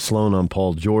Jerry Sloan on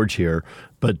Paul George here,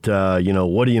 but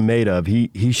what are you made of?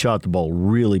 He shot the ball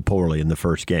really poorly in the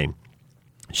first game.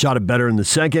 Shot it better in the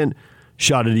second.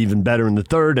 Shot it even better in the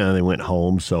third, and they went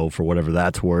home. So for whatever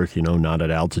that's worth, not at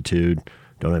altitude,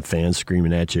 don't have fans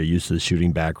screaming at you, used to the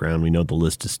shooting background. We know the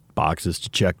list of boxes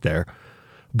to check there.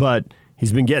 But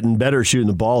he's been getting better shooting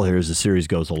the ball here as the series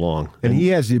goes along. And he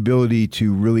has the ability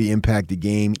to really impact the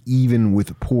game even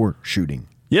with poor shooting.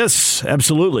 Yes,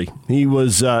 absolutely. He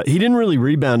didn't really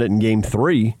rebound it in game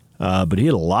 3, but he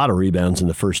had a lot of rebounds in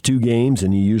the first 2 games,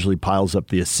 and he usually piles up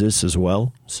the assists as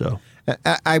well. So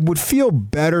I would feel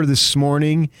better this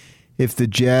morning if the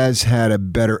Jazz had a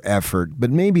better effort,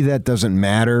 but maybe that doesn't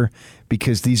matter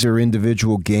because these are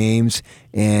individual games,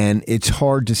 and it's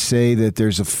hard to say that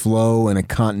there's a flow and a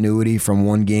continuity from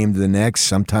one game to the next.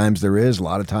 Sometimes there is, a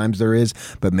lot of times there is,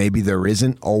 but maybe there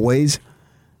isn't always.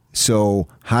 So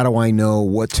how do I know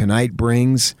what tonight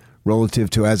brings relative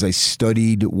to as I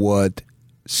studied what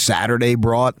Saturday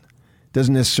brought?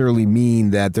 Doesn't necessarily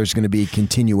mean that there's going to be a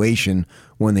continuation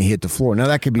when they hit the floor. Now,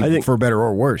 that could be for better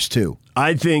or worse, too.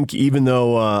 I think even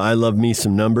though I love me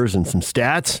some numbers and some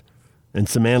stats and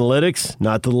some analytics,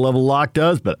 not to the level Locke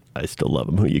does, but I still love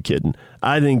him. Who you kidding?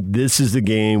 I think this is the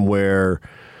game where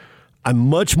I'm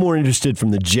much more interested from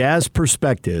the Jazz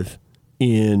perspective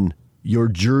in your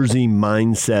Jersey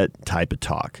mindset type of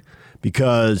talk.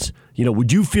 Because,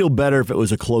 would you feel better if it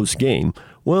was a close game?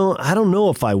 Well, I don't know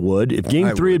if I would. If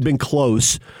Game 3 had been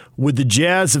close, would the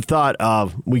Jazz have thought,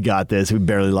 we got this, we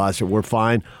barely lost it, we're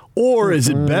fine? Or is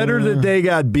it better that they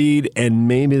got beat and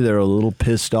maybe they're a little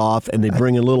pissed off and they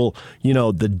bring a little,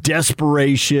 the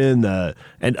desperation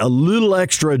and a little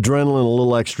extra adrenaline, a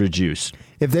little extra juice?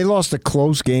 If they lost a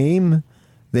close game,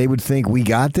 they would think we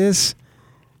got this.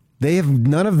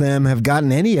 None of them have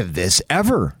gotten any of this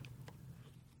ever.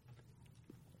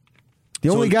 The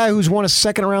only guy who's won a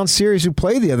second-round series who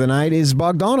played the other night is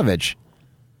Bogdanovich.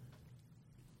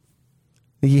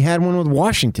 He had one with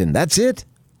Washington. That's it.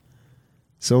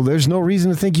 So there's no reason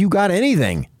to think you got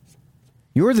anything.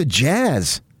 You're the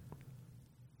Jazz.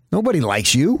 Nobody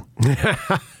likes you.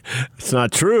 It's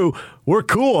not true. We're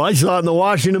cool. I saw it in the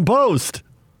Washington Post.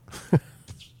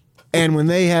 And when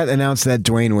they had announced that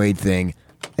Dwayne Wade thing,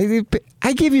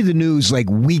 I give you the news like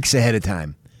weeks ahead of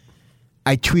time.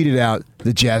 I tweeted out,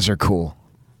 the Jazz are cool.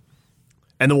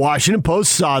 And the Washington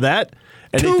Post saw that.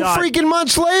 And Two they thought, freaking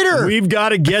months later. We've got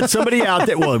to get somebody out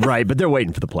there. Well, right, but they're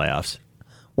waiting for the playoffs.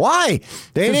 Why?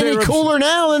 They ain't any cooler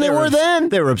now than they were then.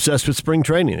 They were obsessed with spring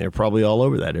training. They were probably all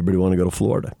over that. Everybody wanted to go to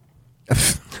Florida.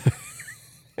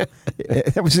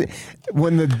 That was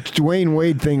when the Dwayne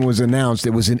Wade thing was announced. It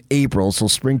was in April, so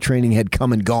spring training had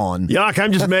come and gone. Yuck!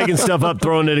 I'm just making stuff up,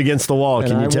 throwing it against the wall.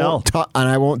 Can you tell? And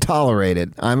I won't tolerate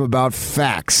it. I'm about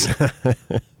facts,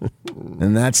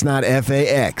 and that's not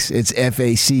FAX. It's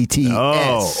FACTS.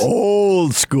 Oh,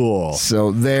 old school.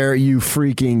 So there you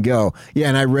freaking go. Yeah,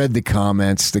 and I read the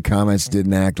comments. The comments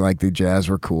didn't act like the Jazz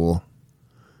were cool.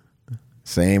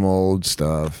 Same old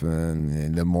stuff,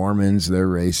 and the Mormons, they're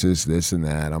racist, this and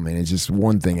that. I mean, it's just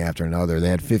one thing after another. They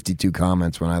had 52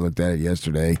 comments when I looked at it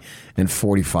yesterday, and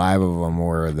 45 of them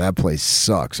were, that place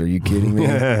sucks. Are you kidding me?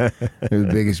 They're the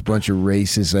biggest bunch of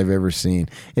racists I've ever seen.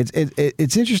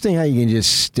 It's interesting how you can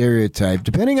just stereotype.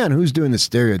 Depending on who's doing the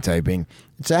stereotyping,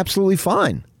 it's absolutely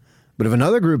fine. But if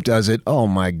another group does it, oh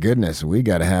my goodness, we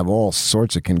got to have all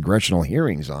sorts of congressional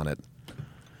hearings on it.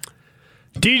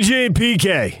 DJ and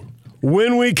PK.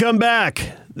 When we come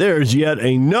back, there's yet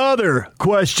another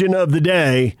question of the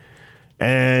day,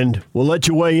 and we'll let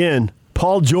you weigh in.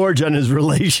 Paul George on his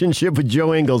relationship with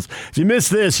Joe Ingles. If you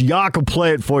missed this, Yak will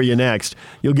play it for you next.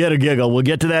 You'll get a giggle. We'll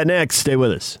get to that next. Stay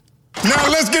with us. Now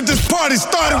let's get this party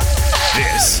started.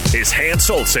 This is Hans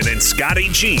Olsen and Scotty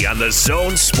G on the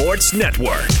Zone Sports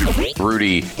Network.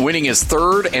 Rudy winning his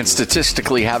third and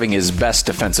statistically having his best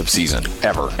defensive season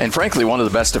ever. And frankly, one of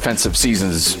the best defensive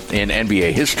seasons in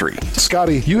NBA history.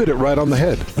 Scotty, you hit it right on the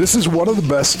head. This is one of the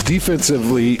best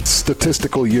defensively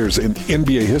statistical years in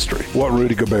NBA history, what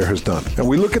Rudy Gobert has done. And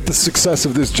we look at the success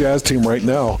of this Jazz team right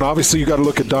now. Obviously, you got to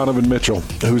look at Donovan Mitchell,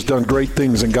 who's done great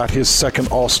things and got his second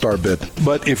All-Star bid.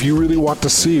 But if you really want to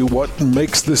see what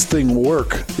makes this thing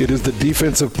work, it is the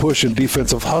defensive push and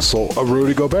defensive hustle of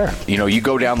Rudy Gobert. You know, you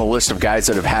go down the list of guys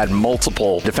that have had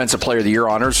multiple Defensive Player of the Year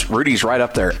honors. Rudy's right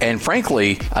up there. And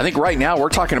frankly, I think right now we're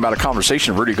talking about a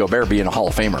conversation of Rudy Gobert being a Hall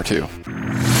of Famer, too.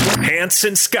 Hans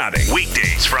and Scotty,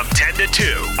 weekdays from 10 to 2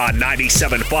 on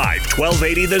 97.5,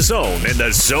 1280 The Zone and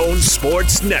the Zone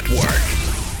Sports Network.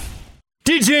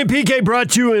 DJ and PK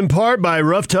brought to you in part by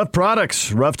Rough Tough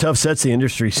Products. Rough Tough sets the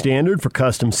industry standard for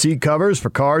custom seat covers for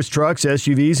cars, trucks,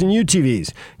 SUVs, and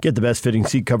UTVs. Get the best fitting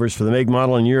seat covers for the make,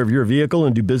 model, and year of your vehicle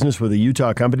and do business with a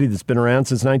Utah company that's been around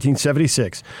since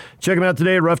 1976. Check them out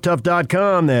today at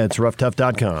roughtough.com. That's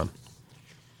roughtough.com.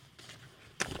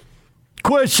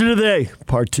 Question of the day,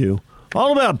 part 2.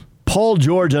 All about Paul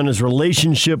George on his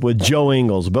relationship with Joe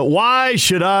Ingles. But why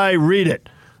should I read it?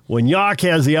 When Yak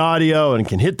has the audio and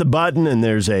can hit the button, and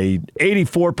there's a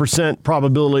 84%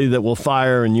 probability that we'll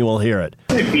fire and you will hear it.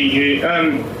 Hey, PG.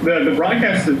 The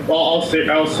broadcast, all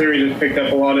series has picked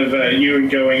up a lot of you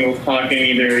and Joe Ingles talking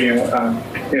either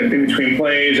in between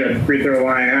plays or at the free throw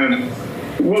line.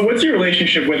 What's your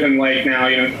relationship with him like now?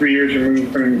 3 years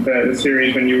removed from the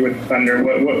series when you were with Thunder.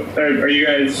 What are you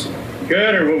guys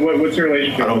good, or what's your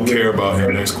relationship? I don't care about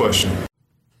him. Next question.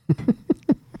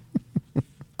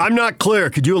 I'm not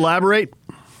clear. Could you elaborate?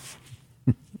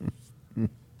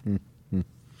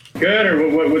 Good,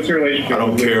 or what's your relationship? I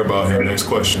don't care about him. Next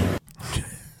question.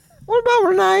 What about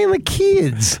Renee and the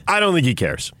kids? I don't think he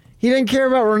cares. He didn't care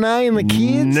about Renee and the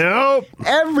kids? Nope.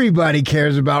 Everybody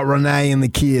cares about Renee and the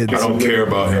kids. I don't care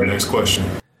about him. Next question.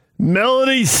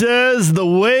 Melody says the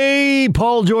way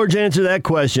Paul George answered that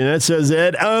question, that says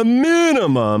at a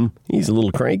minimum, he's a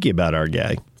little cranky about our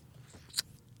guy.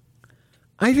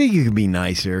 I think you could be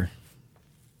nicer.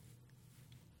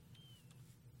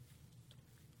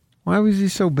 Why was he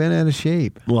so bent out of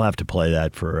shape? We'll have to play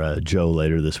that for Joe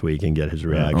later this week and get his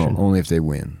reaction. Only if they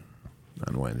win.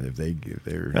 Not when if they lose,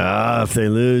 they're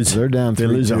down. If they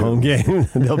lose a home game,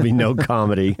 there'll be no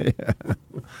comedy.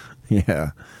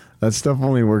 Yeah, that stuff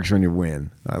only works when you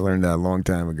win. I learned that a long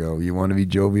time ago. You want to be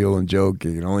jovial and joke,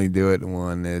 you can only do it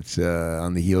when it's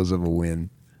on the heels of a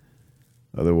win.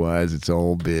 Otherwise, it's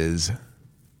all biz.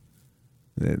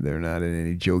 They're not in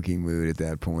any joking mood at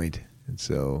that point. And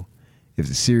so, if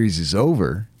the series is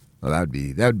over, well, that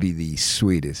would be the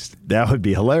sweetest. That would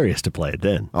be hilarious to play it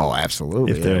then. Oh,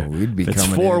 absolutely. We'd be if it's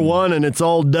coming 4-1 and it's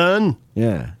all done.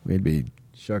 Yeah, we'd be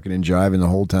shucking and jiving the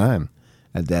whole time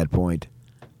at that point.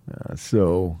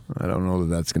 So I don't know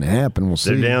that that's going to happen. We'll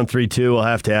see. They're down 3-2. We'll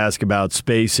have to ask about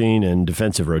spacing and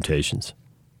defensive rotations.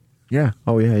 Yeah.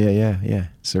 Oh, yeah.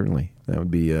 Certainly, that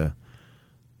would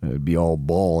be all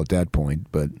ball at that point.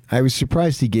 But I was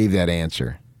surprised he gave that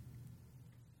answer.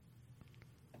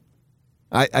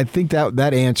 I think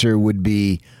that answer would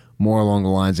be more along the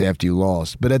lines after you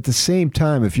lost. But at the same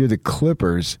time, if you're the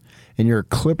Clippers and you're a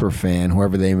Clipper fan,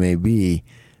 whoever they may be,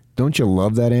 don't you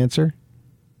love that answer?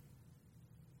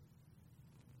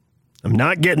 I'm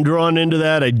not getting drawn into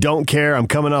that. I don't care. I'm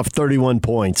coming off 31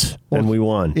 points, and we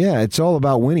won. Yeah, it's all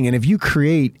about winning. And if you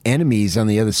create enemies on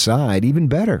the other side, even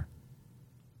better.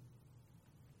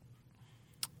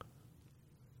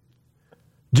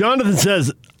 Jonathan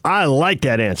says, I like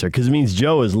that answer because it means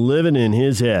Joe is living in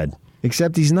his head.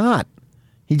 Except he's not.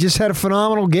 He just had a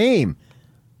phenomenal game.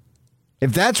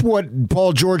 If that's what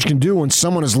Paul George can do when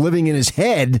someone is living in his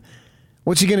head,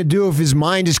 what's he going to do if his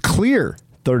mind is clear?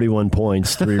 31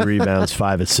 points, 3 rebounds,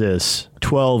 5 assists,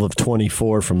 12 of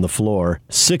 24 from the floor,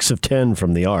 6 of 10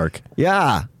 from the arc.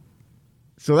 Yeah.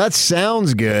 So that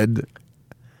sounds good.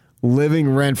 Living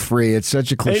rent-free. It's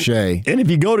such a cliche. And if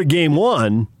you go to game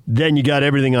 1, then you got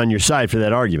everything on your side for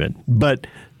that argument. But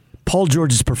Paul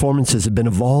George's performances have been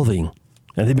evolving,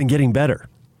 and they've been getting better.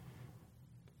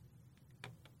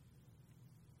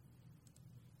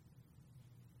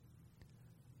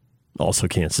 Also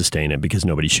can't sustain it because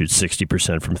nobody shoots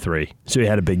 60% from 3. So he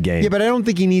had a big game. Yeah, but I don't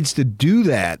think he needs to do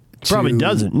that. Probably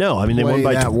doesn't. No, I mean they won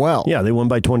by that well. Yeah, they won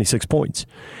by 26 points.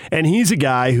 And he's a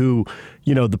guy who,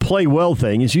 the play well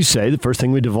thing, as you say, the first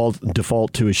thing we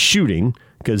default to is shooting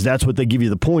because that's what they give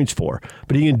you the points for.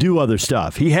 But he can do other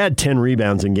stuff. He had 10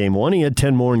 rebounds in game 1. He had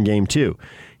 10 more in game 2.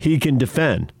 He can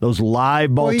defend those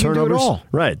live ball turnovers. Can do it all.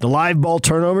 Right, the live ball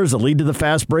turnovers that lead to the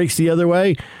fast breaks the other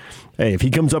way. Hey, if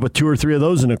he comes up with 2 or 3 of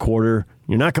those in a quarter,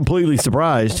 you're not completely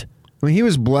surprised. I mean, he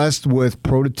was blessed with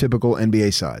prototypical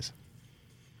NBA size.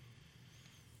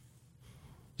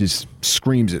 Just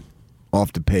screams it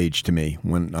off the page to me.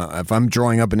 When if I'm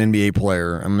drawing up an NBA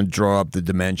player, I'm going to draw up the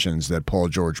dimensions that Paul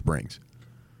George brings.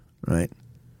 Right?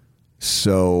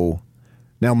 So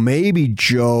now maybe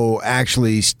Joe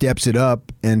actually steps it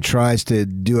up and tries to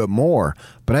do it more,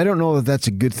 but I don't know that that's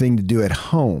a good thing to do at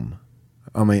home.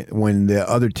 I mean, when the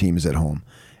other team is at home.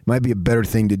 It might be a better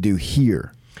thing to do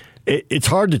here. It's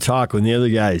hard to talk when the other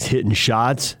guy is hitting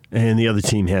shots and the other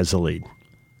team has the lead.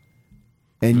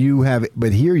 And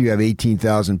but here you have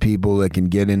 18,000 people that can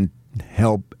get in,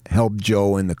 help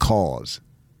Joe in the cause.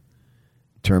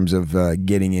 In terms of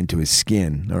getting into his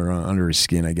skin, or under his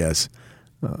skin, I guess,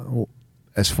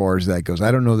 as far as that goes.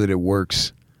 I don't know that it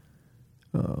works,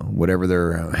 whatever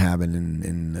they're having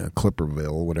in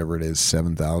Clipperville, whatever it is,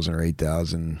 7,000 or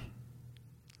 8,000.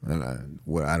 I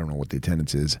don't know what the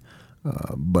attendance is,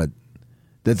 but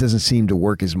that doesn't seem to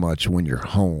work as much when you're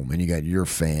home and you got your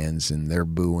fans and they're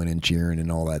booing and cheering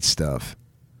and all that stuff.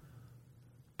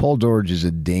 Paul George is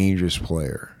a dangerous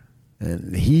player,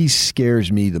 and he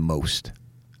scares me the most.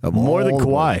 More than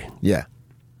Kawhi. Yeah,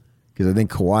 because I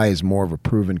think Kawhi is more of a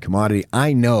proven commodity.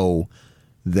 I know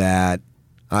that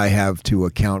I have to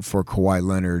account for Kawhi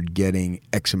Leonard getting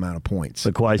X amount of points.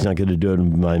 But Kawhi's not going to do it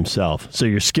by himself. So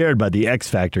you're scared by the X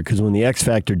factor because when the X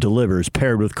factor delivers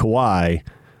paired with Kawhi,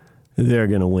 they're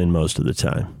going to win most of the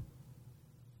time.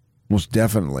 Most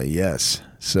definitely, yes.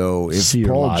 So if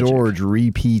Paul George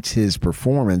repeats his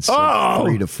performance of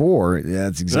 3-4,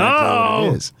 that's exactly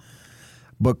what it is.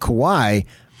 But Kawhi,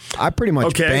 I pretty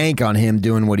much bank on him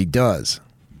doing what he does.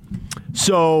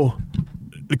 So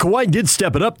Kawhi did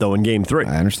step it up, though, in Game 3.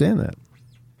 I understand that.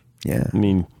 Yeah. I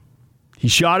mean, he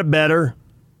shot it better.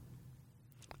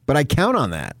 But I count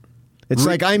on that. It's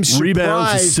like I'm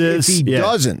rebounds, surprised assists, if he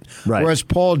doesn't. Right. Whereas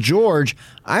Paul George,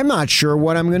 I'm not sure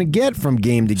what I'm going to get from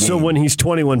game to game. So when he's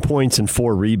 21 points and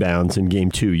 4 rebounds in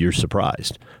game 2, you're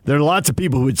surprised. There are lots of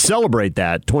people who would celebrate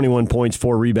that. 21 points,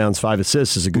 4 rebounds, 5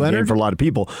 assists is a good game for a lot of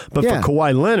people. But for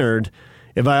Kawhi Leonard,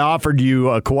 if I offered you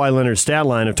a Kawhi Leonard stat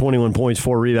line of 21 points,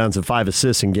 4 rebounds, and 5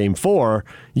 assists in game 4,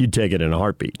 you'd take it in a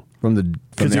heartbeat. From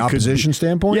the opposition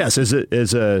standpoint? Yes,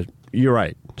 you're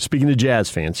right. Speaking to Jazz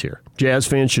fans here, Jazz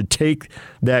fans should take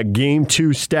that game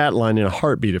 2 stat line in a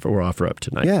heartbeat if it were offered up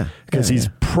tonight. Yeah. Because he's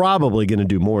probably going to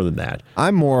do more than that.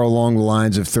 I'm more along the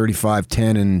lines of 35,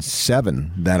 10, and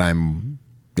 7 that I'm,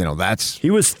 that's... He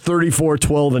was 34,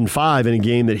 12, and 5 in a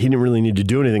game that he didn't really need to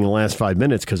do anything in the last 5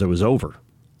 minutes because it was over.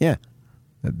 Yeah.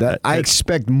 I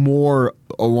expect more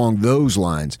along those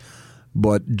lines.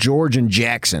 But George and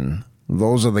Jackson,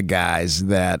 those are the guys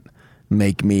that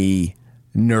make me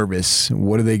nervous.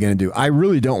 What are they going to do? I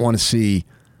really don't want to see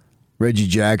Reggie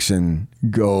Jackson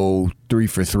go 3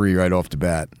 for 3 right off the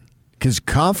bat. Because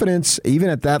confidence, even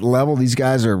at that level, these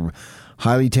guys are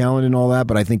highly talented and all that,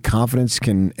 but I think confidence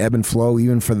can ebb and flow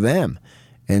even for them.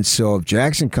 And so if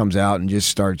Jackson comes out and just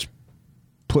starts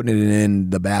putting it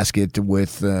in the basket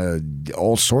with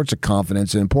all sorts of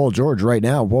confidence, and Paul George right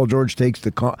now, when Paul George takes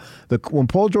the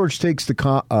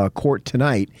court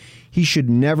tonight, he should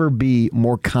never be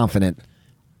more confident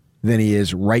than he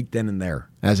is right then and there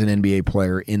as an NBA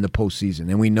player in the postseason.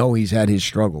 And we know he's had his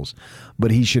struggles,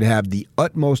 but he should have the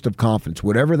utmost of confidence.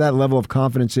 Whatever that level of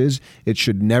confidence is, it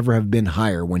should never have been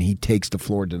higher when he takes the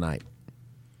floor tonight.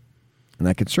 And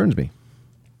that concerns me.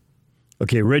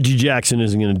 Okay, Reggie Jackson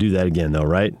isn't going to do that again, though,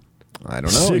 right? I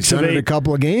don't know. He's done it a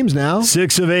couple of games now.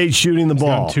 6 of 8 shooting the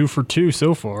ball. 2 for 2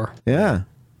 so far. Yeah.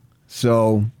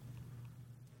 So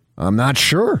I'm not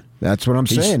sure. That's what I'm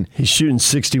saying. He's shooting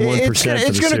 61% for the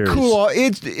series. Cool off.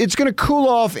 It's going to cool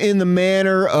off in the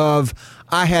manner of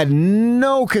I had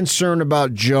no concern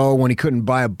about Joe when he couldn't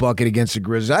buy a bucket against the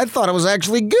Grizzlies. I thought it was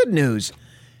actually good news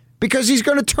because he's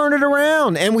going to turn it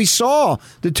around. And we saw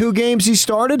the 2 games he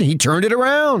started, he turned it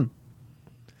around.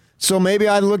 So maybe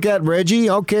I look at Reggie.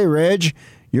 Okay, Reg,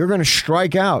 you're going to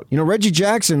strike out. Reggie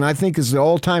Jackson, I think, is the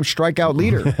all-time strikeout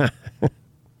leader. I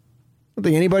don't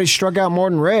think anybody struck out more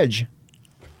than Reg.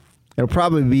 It'll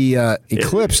probably be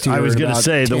eclipsed here. I was going to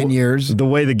say 10 years. The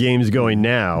way the game's going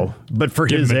now, but for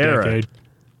his era.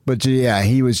 But yeah,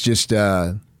 he was just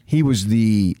he was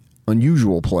the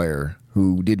unusual player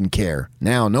who didn't care.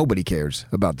 Now nobody cares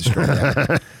about the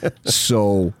strikeout.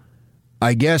 So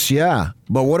I guess, yeah.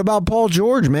 But what about Paul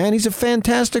George, man? He's a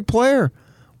fantastic player.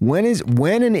 When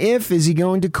and if is he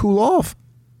going to cool off?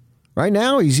 Right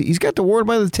now, he's got the word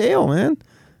by the tail, man.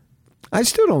 I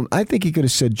still don't. I think he could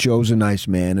have said Joe's a nice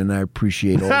man, and I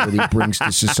appreciate all that he brings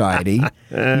to society.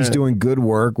 He's doing good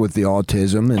work with the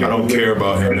autism. And I don't care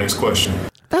about him. Next question.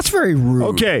 That's very rude.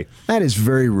 Okay. That is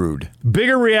very rude.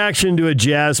 Bigger reaction to a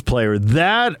Jazz player.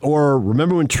 That, or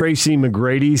remember when Tracy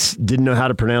McGrady didn't know how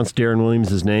to pronounce Darren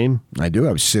Williams' name? I do.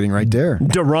 I was sitting right there.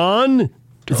 Duran?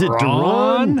 Is it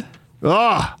Duran?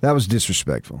 Ah, that was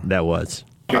disrespectful. That was.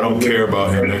 I don't care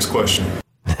about him. Next question.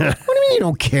 What do you mean you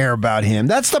don't care about him?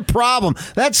 That's the problem.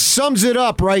 That sums it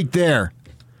up right there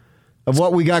of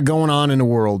what we got going on in the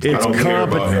world. I don't care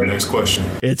about him. Next question.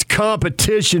 It's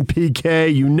competition,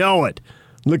 PK. You know it.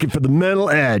 Looking for the mental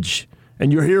edge,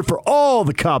 and you're here for all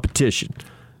the competition.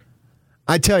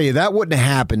 I tell you, that wouldn't have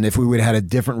happened if we would have had a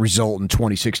different result in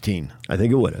 2016. I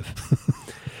think it would have.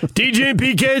 DJ and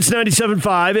PK, it's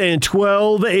 97.5 and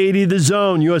 1280 The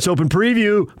Zone. U.S. Open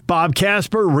preview. Bob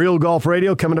Casper, Real Golf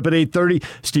Radio, coming up at 8:30.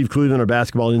 Steve Cleveland, our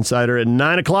basketball insider, at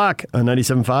 9 o'clock on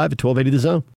 97.5 at 1280 The Zone.